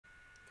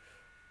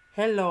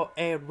Hello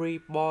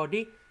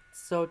everybody.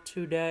 So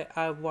today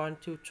I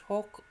want to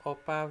talk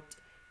about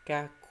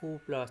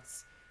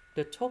calculus.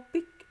 The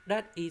topic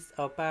that is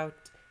about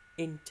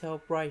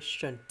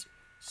integration.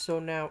 So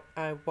now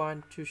I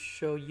want to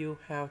show you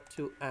how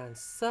to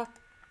answer.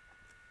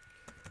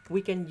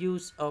 We can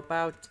use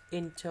about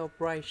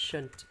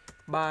integration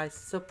by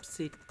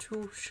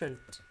substitution.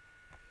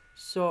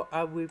 So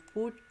I will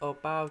put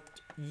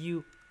about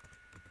u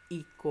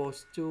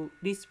equals to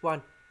this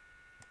one.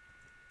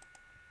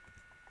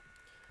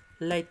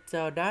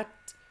 Later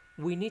that,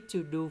 we need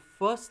to do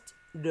first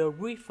the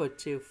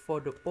derivative for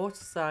the both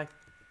sides.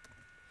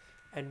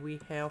 And we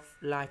have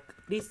like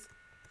this.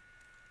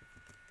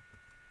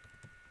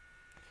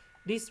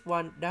 This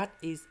one that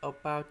is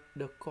about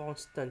the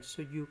constant.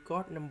 So you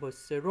got number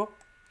 0,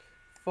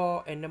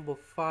 4 and number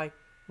 5.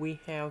 We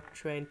have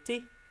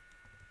 20.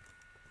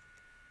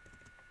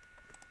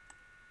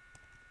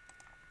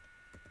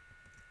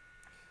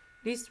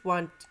 This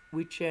one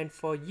we change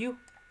for u.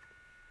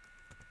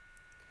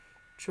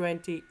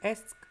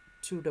 20x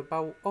to the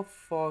power of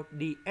 4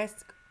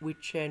 dx we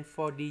change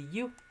for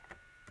du.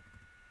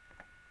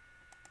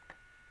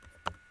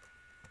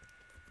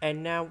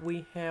 And now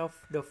we have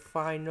the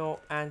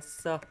final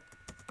answer.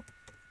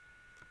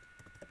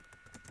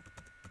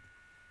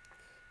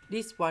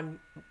 This one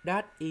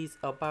that is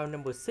about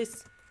number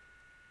 6.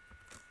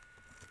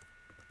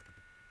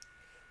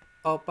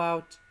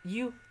 About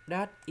u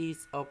that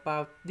is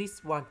about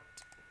this one.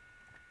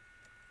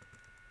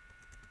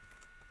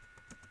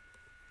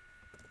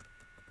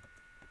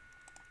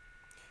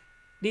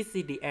 This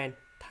is the end.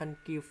 Thank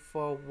you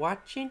for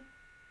watching.